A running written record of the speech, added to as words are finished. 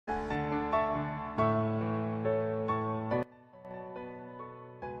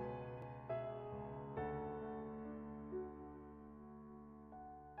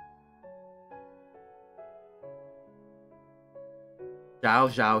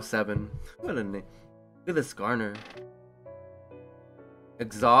Zhao 7. What a name. Look at this Skarner.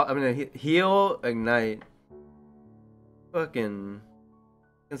 Heal, ignite. Fucking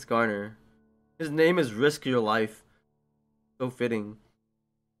Skarner. His name is Risk Your Life. So fitting.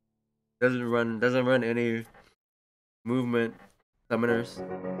 Doesn't run any movement summoners.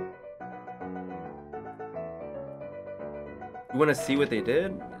 You wanna see what they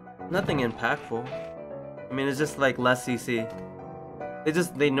did? Nothing impactful. I mean, it's just like less CC.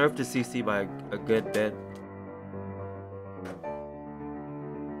 They nerfed the CC by a good bit.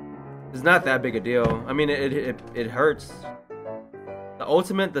 It's not that big a deal. I mean, it hurts. The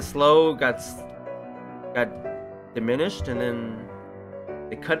ultimate, the slow got diminished, and then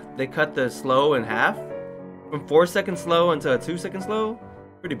they cut the slow in half from 4-second slow into a 2-second slow.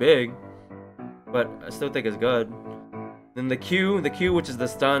 Pretty big, but I still think it's good. Then the Q, which is the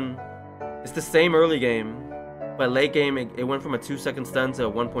stun, it's the same early game, but late game it went from a 2-second stun to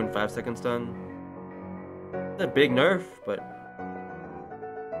a 1.5-second stun. It's a big nerf, but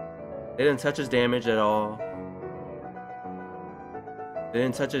they didn't touch his damage at all. They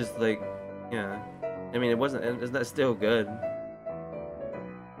didn't touch his, like, yeah. I mean, it's not still good.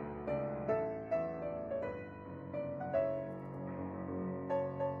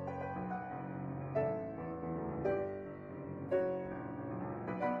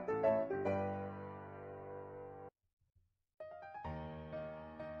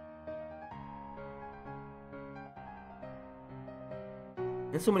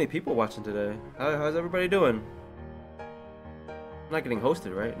 There's so many people watching today. How's everybody doing? I'm not getting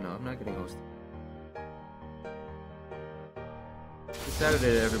hosted, right? No, I'm not getting hosted. It's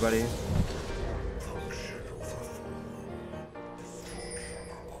Saturday, everybody.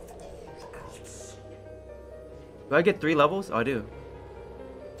 Do I get 3 levels? Oh, I do.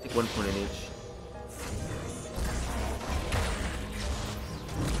 Take 1 point in each.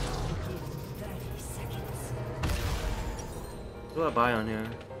 What do I buy on here?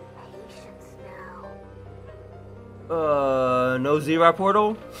 No Zero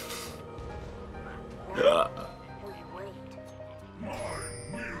portal? I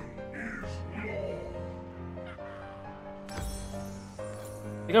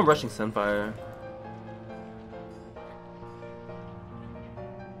think I'm rushing Sunfire.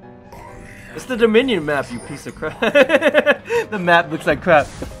 It's the Dominion map, you piece of crap. The map looks like crap.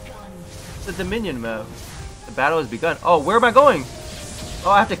 It's the Dominion map. The battle has begun. Oh, where am I going?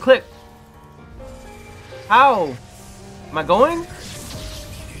 Oh, I have to click. How? Am I going?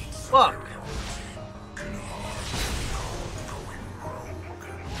 Fuck.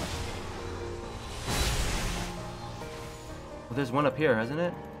 Well, there's one up here, hasn't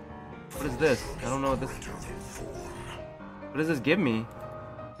it? What is this? I don't know what this... What does this give me?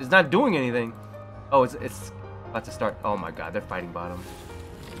 It's not doing anything. Oh, it's about to start. Oh my god, they're fighting bottom.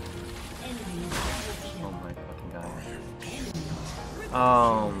 Oh my fucking god.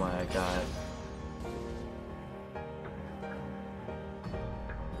 Oh my god.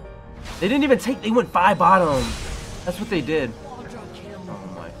 They didn't even take, they went 5 bottom. That's what they did. Oh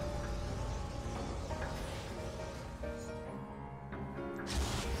my.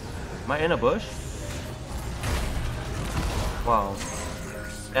 Am I in a bush? Wow.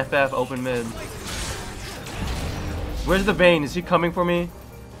 FF open mid. Where's the Vayne? Is he coming for me?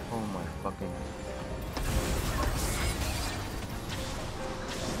 Oh my fucking.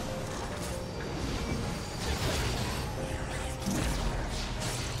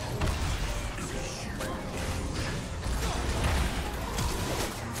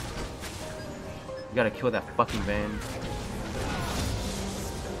 You gotta kill that fucking Vayne.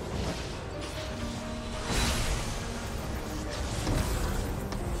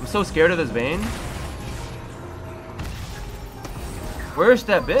 I'm so scared of this Vayne. Where's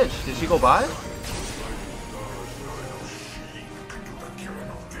that bitch? Did she go by?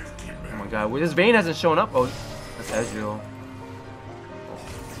 Oh my god, well, this Vayne hasn't shown up. Oh, that's Ezreal.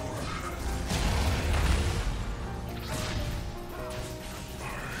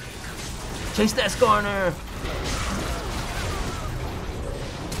 Chase that Skarner!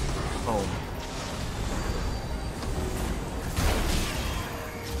 Oh.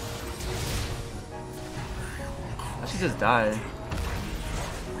 I should just die.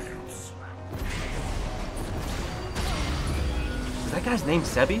 Is that guy's name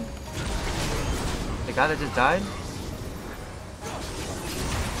Sebi? The guy that just died?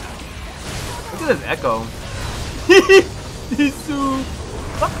 Look at this Echo. Isu!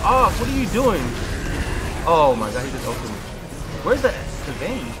 Fuck off! What are you doing? Oh my god, he just opened. Where's the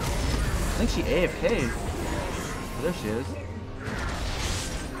Vayne? I think she AFK. Oh, there she is.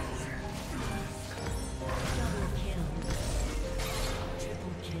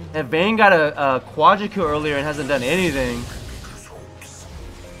 And Vayne got a quadra kill earlier and hasn't done anything.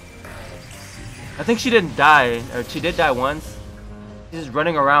 I think she didn't die, or she did die once. She's just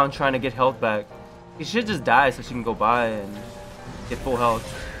running around trying to get health back. She should just die so she can go by and get full health.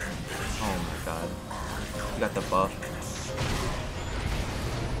 Oh my god. She got the buff.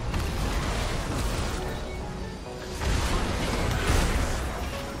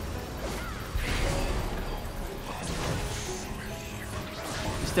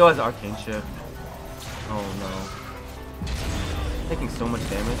 She still has arcane shift. Oh no. Taking so much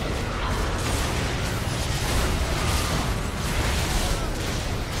damage.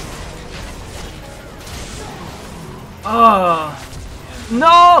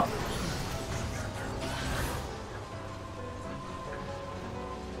 No!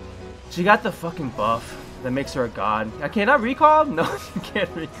 She got the fucking buff that makes her a god. I cannot recall? No, you can't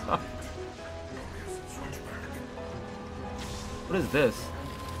recall. What is this?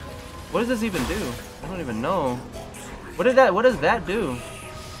 What does this even do? I don't even know. What does that do?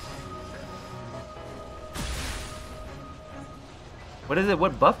 What is it?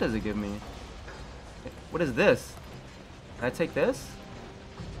 What buff does it give me? What is this? Can I take this?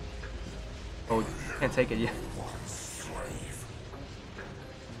 Oh, can't take it yet.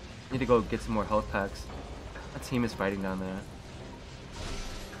 Need to go get some more health packs. My team is fighting down there.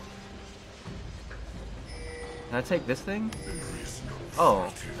 Can I take this thing?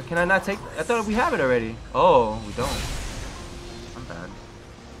 Oh, can I not take? I thought we have it already. Oh, we don't. I'm bad.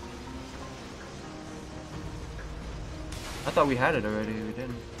 I thought we had it already. We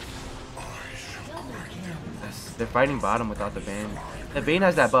didn't. Yes, they're fighting bottom without the Vayne. The Vayne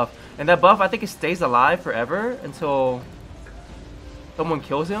has that buff, and that buff I think it stays alive forever until someone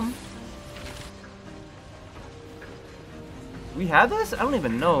kills him. We have this? I don't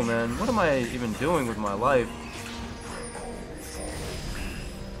even know, man. What am I even doing with my life?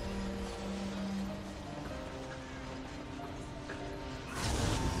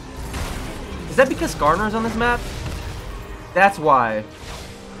 Is that because Skarner's on this map? That's why.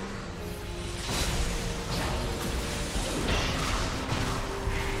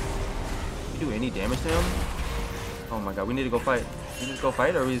 You do any damage to him? Oh my god, we need to go fight. We just go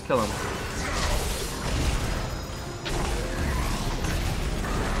fight or we just kill him?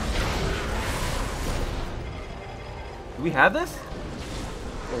 Do we have this?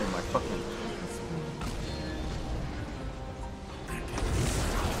 Oh my fucking...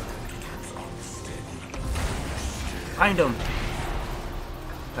 Find him!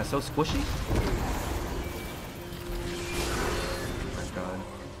 That's so squishy. Oh my god.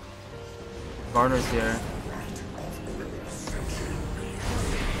 Garner's here.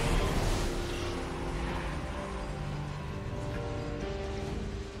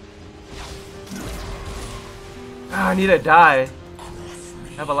 Ah, I need to die.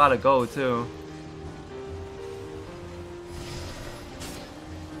 I have a lot of gold too.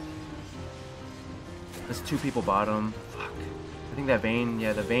 There's two people bottom. Fuck. I think that Vayne,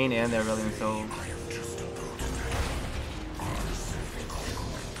 yeah, the Vayne and the Aurelion Soul.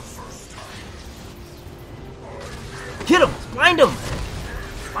 Get him! Find him!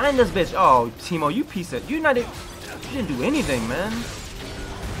 Find this bitch! Oh, Timo, you piece of... You didn't do anything, man.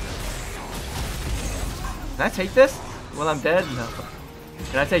 Can I take this? Well, I'm dead? No.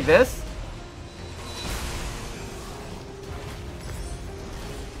 Can I take this?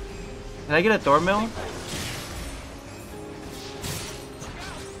 Can I get a Thornmill?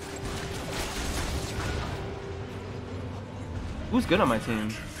 Who's good on my team?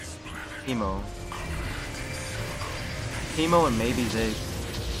 Timo. Timo and maybe Zig.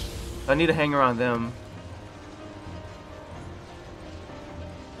 I need to hang around them.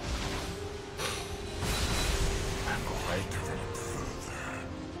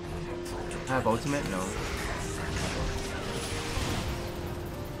 I have ultimate? No.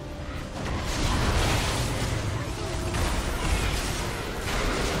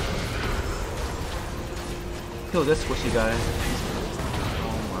 Kill this squishy guy.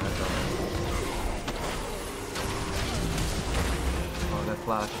 Oh my god. Oh, that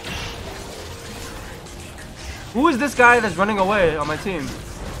flash. Who is this guy that's running away on my team?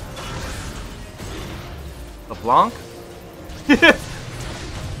 LeBlanc?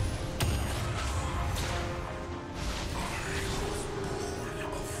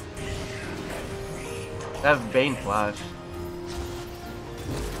 That Vayne flash.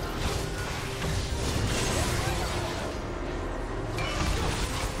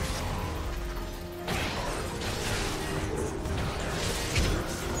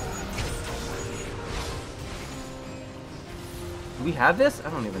 Do we have this? I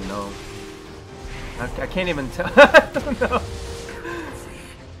don't even know. I can't even tell. I don't know.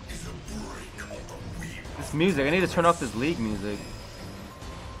 This music, I need to turn off this League music.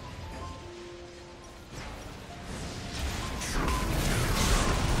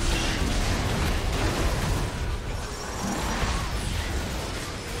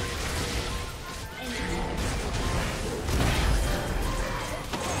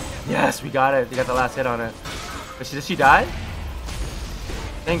 Yes, we got it. We got the last hit on it. But did she die?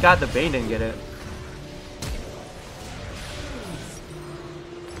 Thank God the Bane didn't get it.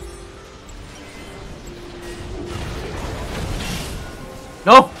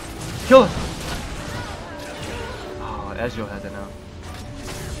 No! Kill her! Oh, Ezreal has it now.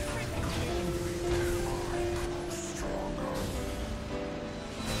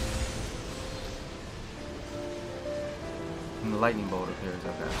 And the lightning bolt appears.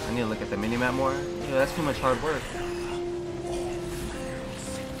 Okay. I need to look at the minimap more. Yeah, that's too much hard work.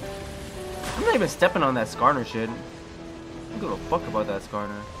 I'm not even stepping on that Skarner shit. I don't give a fuck about that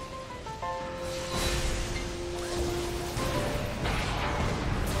Skarner.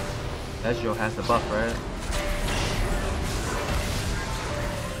 Ezreal has the buff, right?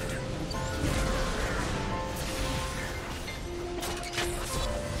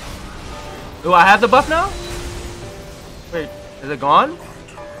 Do I have the buff now? Wait, is it gone?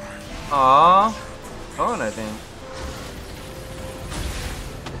 Aww. Gone, I think.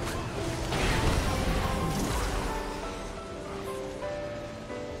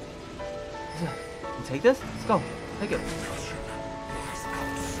 Take this? Let's go. Take it.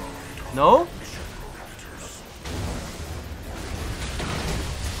 No?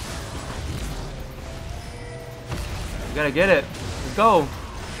 You gotta get it. Let's go.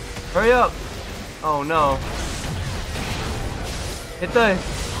 Hurry up. Oh no. Hit the...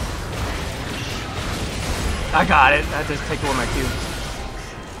 I got it. I just take away my Q.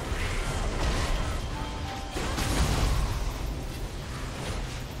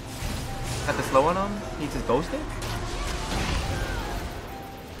 Got the slow one on? He's just ghosted?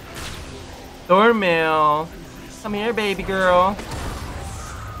 Thornmail. Come here, baby girl.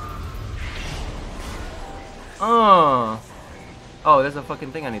 Oh, there's a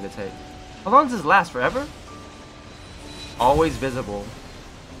fucking thing I need to take. How long does this last? Forever? Always visible.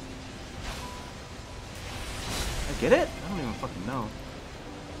 I get it? I don't even fucking know.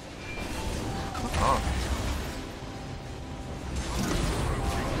 Oh.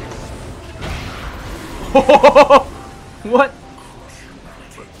 What?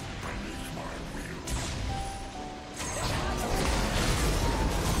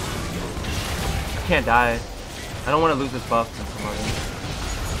 I can't die. I don't want to lose this buff to somebody.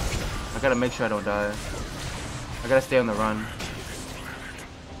 I gotta make sure I don't die. I gotta stay on the run.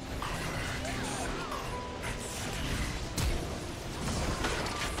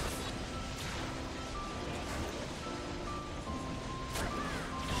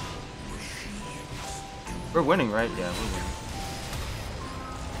 We're winning, right? Yeah, we're winning.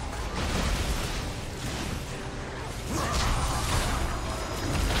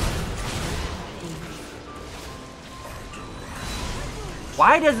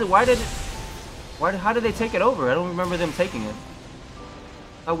 How did they take it over? I don't remember them taking it.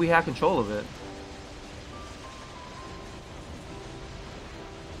 How we had control of it.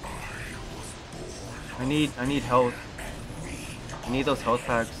 I need health. I need those health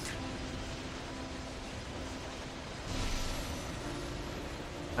packs.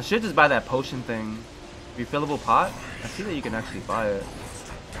 I should just buy that potion thing. Refillable pot? I see that you can actually buy it.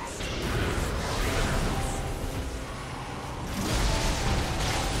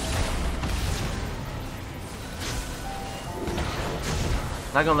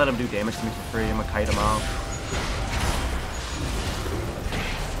 I'm not gonna let him do damage to me for free. I'm gonna kite him out.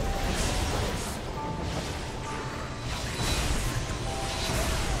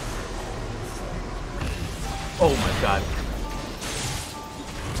 Oh my god.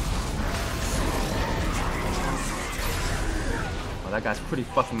 Oh, that guy's pretty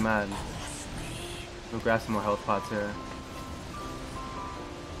fucking mad. We'll grab some more health pots here.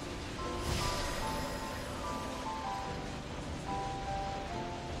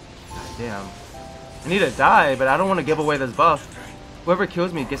 Damn. I need to die, but I don't want to give away this buff. Whoever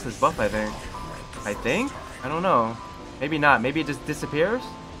kills me gets this buff, I think. I don't know. Maybe not. Maybe it just disappears?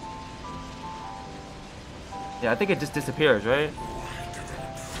 Yeah, I think it just disappears, right?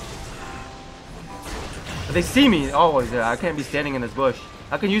 But they see me. Oh, yeah, I can't be standing in this bush.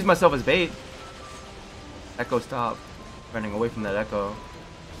 I can use myself as bait. Echo stop. Running away from that echo.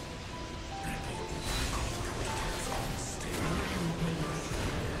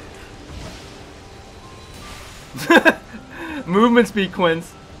 Movement speed,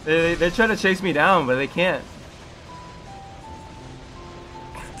 Quince. They're trying to chase me down, but they can't.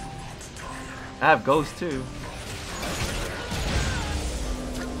 I have Ghost too.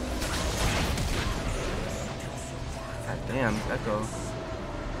 God damn, Echo.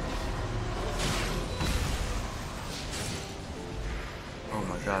 Oh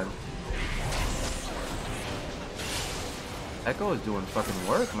my god. Echo is doing fucking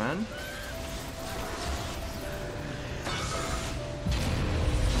work, man.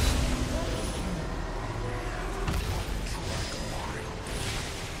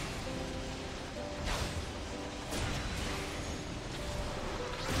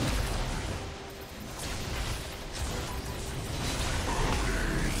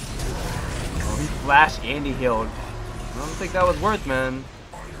 Oh, he flashed and he healed. I don't think that was worth, man.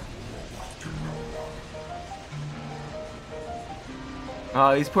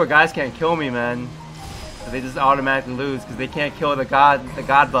 Oh, these poor guys can't kill me, man. So they just automatically lose because they can't kill the god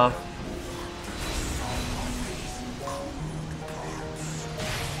buff.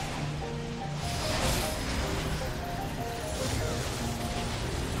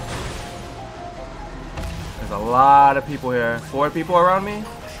 There's a lot of people here. 4 people around me.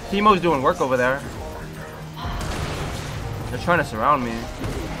 Teemo's doing work over there. They're trying to surround me.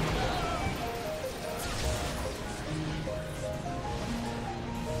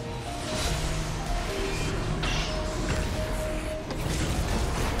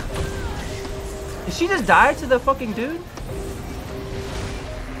 Did she just die to the fucking dude?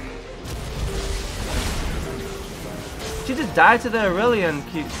 She just died to the Aurelian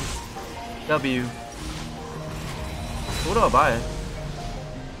W. What do I buy?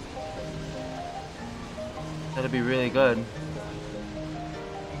 That'd be really good.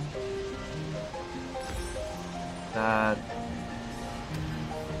 That.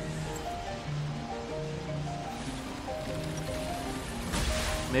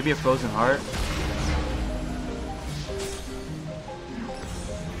 Maybe a frozen heart.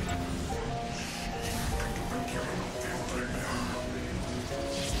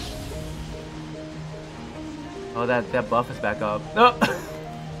 Oh, that buff is back up. No.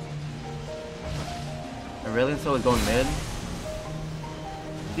 Aurelian Soul is going mid.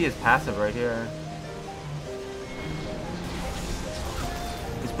 He is passive right here.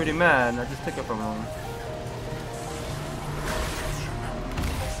 He's pretty mad. I just took it from him.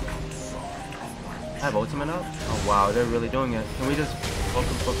 I have ultimate up? Oh wow, they're really doing it. Can we just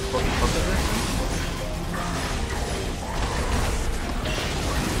focus this?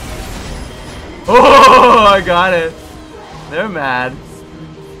 Oh, I got it. They're mad.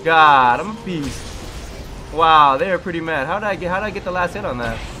 God, I'm a beast. Wow, they are pretty mad. How did I get the last hit on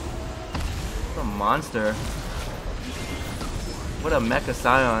that? What a monster. What a Mecha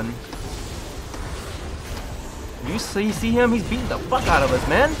Sion. You see him? He's beating the fuck out of us,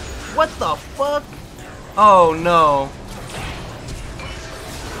 man. What the fuck? Oh no.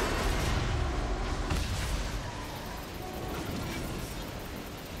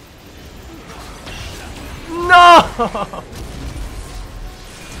 No!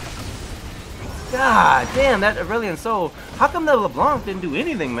 God damn, that Aurelian Soul. How come that LeBlanc didn't do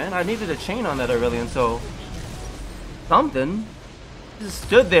anything, man? I needed a chain on that Aurelian Soul. Something. Just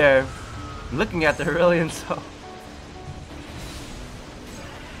stood there looking at the Aurelian Soul.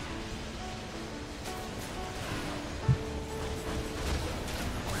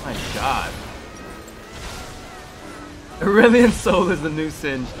 My god. Aurelian Soul is the new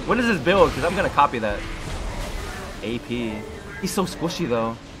Singe. What is his build? Because I'm going to copy that. AP. He's so squishy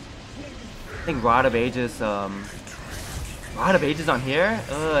though. I think Rod of Ages, Rod of Ages on here?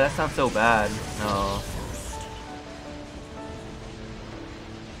 Ugh, that sounds so bad. No.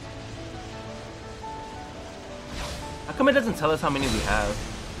 How come it doesn't tell us how many we have?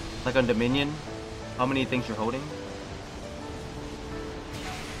 Like on Dominion? How many things you're holding?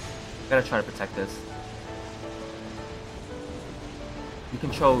 Gotta try to protect this. You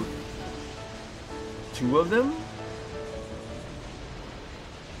control 2 of them?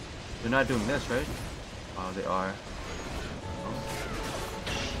 They're not doing this, right? Oh, they are. Oh.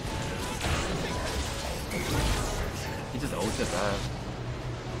 He just ults it back.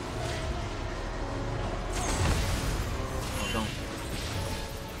 Oh, don't.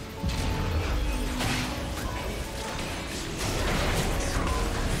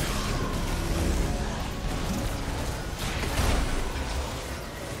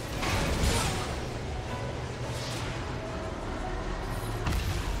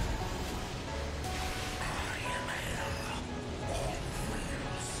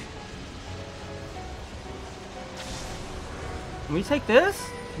 Can we take this?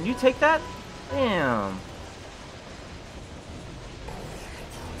 Can you take that? Damn.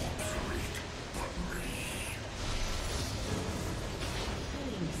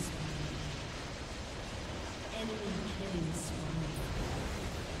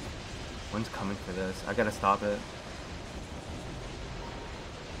 One's coming for this. I gotta stop it.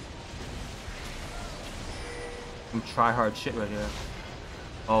 Some try hard shit right here.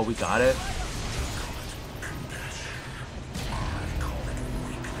 Oh, we got it.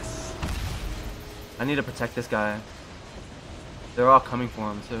 I need to protect this guy. They're all coming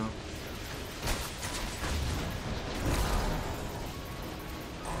for him too.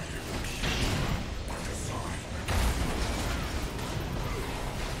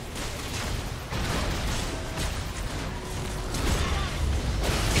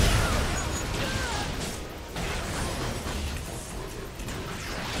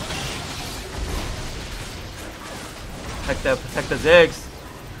 Protect the Ziggs.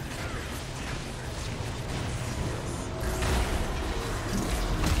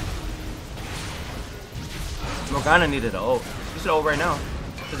 Morgana needed an ult. You should ult right now.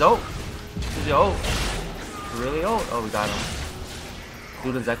 His ult. Is your ult? Really ult? Oh, we got him.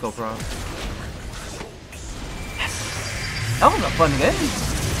 Luden's Echo Pro. Yes! That was a fun game.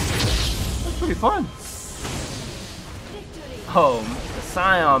 That was pretty fun. Oh, the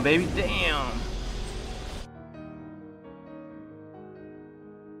Sion, baby. Damn.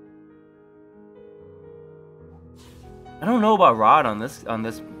 I don't know about Rod on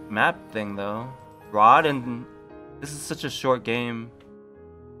this map thing though. Rod, and this is such a short game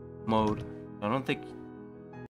mode. I don't think